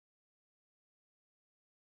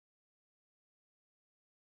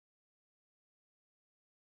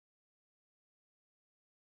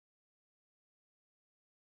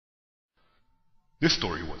This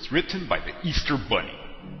story was written by the Easter Bunny.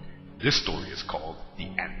 This story is called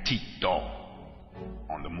The Antique Doll.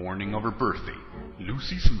 On the morning of her birthday,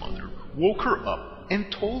 Lucy's mother woke her up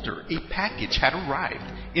and told her a package had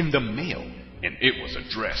arrived in the mail and it was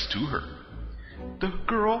addressed to her. The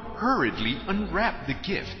girl hurriedly unwrapped the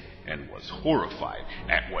gift and was horrified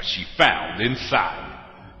at what she found inside.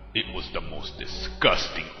 It was the most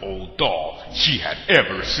disgusting old doll she had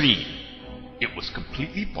ever seen. It was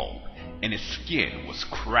completely bald and its skin was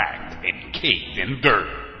cracked and caked in dirt.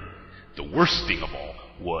 The worst thing of all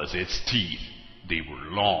was its teeth. They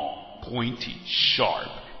were long, pointy, sharp,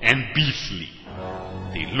 and beastly.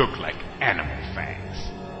 They looked like animal fangs.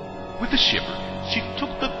 With a shiver, she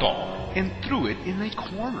took the doll and threw it in a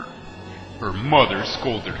corner. Her mother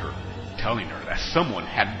scolded her, telling her that someone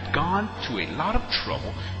had gone to a lot of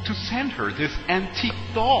trouble to send her this antique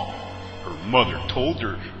doll. Her mother told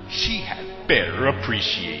her she had better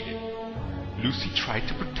appreciate it. Lucy tried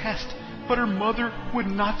to protest, but her mother would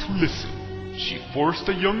not listen. She forced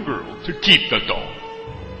the young girl to keep the doll.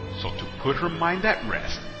 So to put her mind at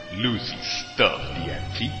rest, Lucy stuffed the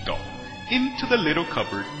antique doll into the little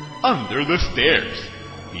cupboard under the stairs,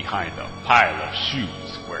 behind a pile of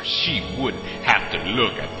shoes where she wouldn't have to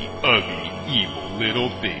look at the ugly, evil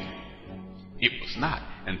little thing. It was not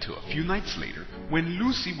until a few nights later, when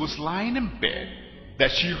Lucy was lying in bed,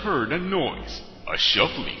 that she heard a noise, a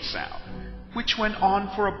shuffling sound, which went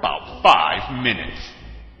on for about 5 minutes.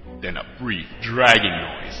 Then a brief dragging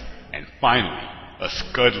noise, and finally a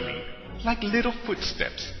scuttling, like little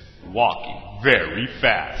footsteps, walking very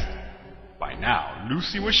fast. By now,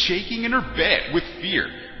 Lucy was shaking in her bed with fear,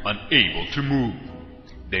 unable to move.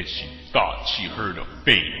 Then she thought she heard a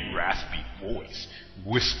faint, raspy voice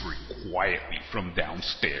whispering quietly from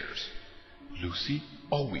downstairs. Lucy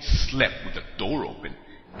always slept with the door open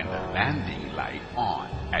and the landing light on,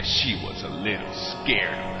 as she was a little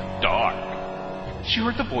scared of the dark. She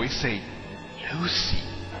heard the voice say, "Lucy,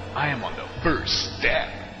 I am on the first step,"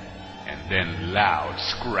 and then loud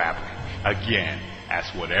scrabbling again, as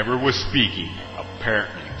whatever was speaking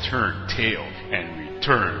apparently turned tail and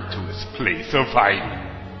returned to its place of hiding.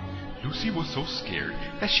 Lucy was so scared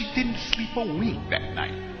that she didn't sleep a wink that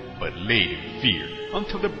night, but laid in fear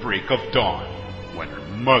until the break of dawn, when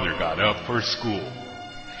her mother got up for school.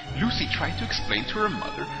 Lucy tried to explain to her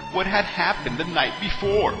mother what had happened the night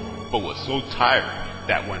before, but was so tired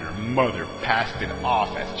that when her mother passed it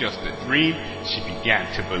off as just a dream, she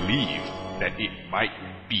began to believe that it might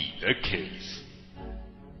be the case.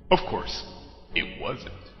 Of course, it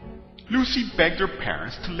wasn't. Lucy begged her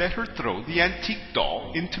parents to let her throw the antique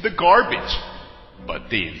doll into the garbage, but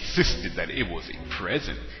they insisted that it was a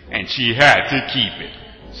present and she had to keep it.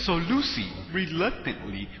 So Lucy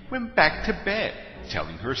reluctantly went back to bed,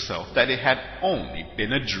 telling herself that it had only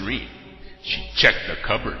been a dream. She checked the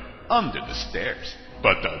cupboard under the stairs,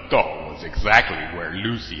 but the doll was exactly where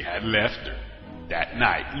Lucy had left her. That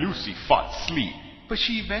night, Lucy fought sleep, but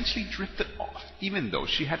she eventually drifted off, even though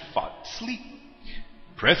she had fought sleep.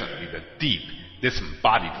 Presently, the deep,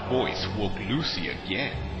 disembodied voice woke Lucy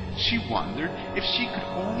again. She wondered if she could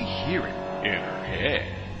only hear it in her head.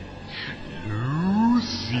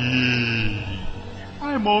 "Lucy,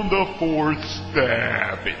 I'm on the 4th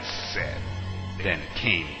step," it said. Then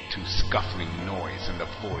came to scuffling noise, and the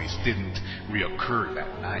voice didn't reoccur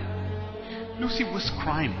that night. Lucy was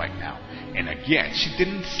crying by now, and again she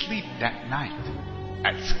didn't sleep that night.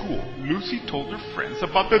 At school, Lucy told her friends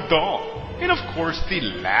about the doll, and of course they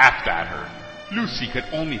laughed at her. Lucy could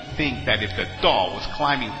only think that if the doll was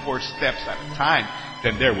climbing 4 steps at a time,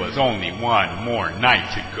 then there was only one more night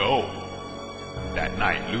to go. That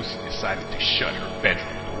night, Lucy decided to shut her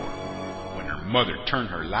bedroom door. When her mother turned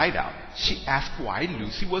her light out, she asked why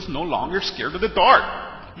Lucy was no longer scared of the dark.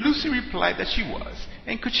 Lucy replied that she was,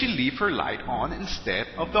 and could she leave her light on instead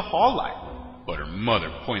of the hall light. But her mother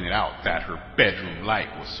pointed out that her bedroom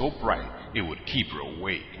light was so bright it would keep her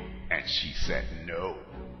awake, and she said no.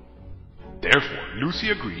 Therefore, Lucy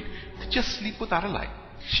agreed to just sleep without a light.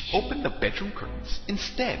 She opened the bedroom curtains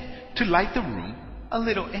instead to light the room a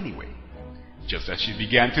little anyway. Just as she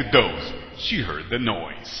began to doze, she heard the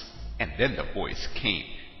noise, and then the voice came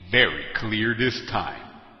very clear this time.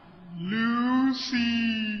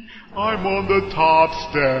 "Lucy, I'm on the top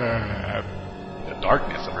step." In the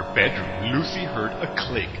darkness of her bedroom, Lucy heard a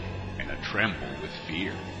click and a tremble with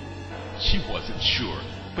fear. She wasn't sure,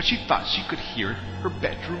 but she thought she could hear her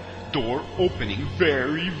bedroom door opening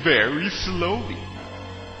very, very slowly.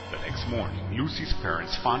 The next morning, Lucy's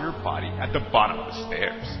parents found her body at the bottom of the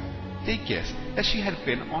stairs. They guessed that she had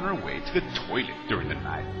been on her way to the toilet during the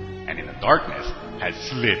night, and in the darkness had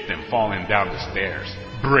slipped and fallen down the stairs,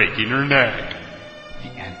 breaking her neck.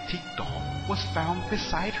 the antique doll was found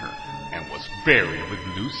beside her and was buried with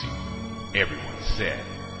Lucy. Everyone said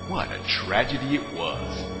what a tragedy it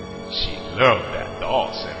was. She loved that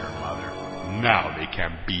doll, said her mother. Now they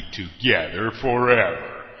can be together forever.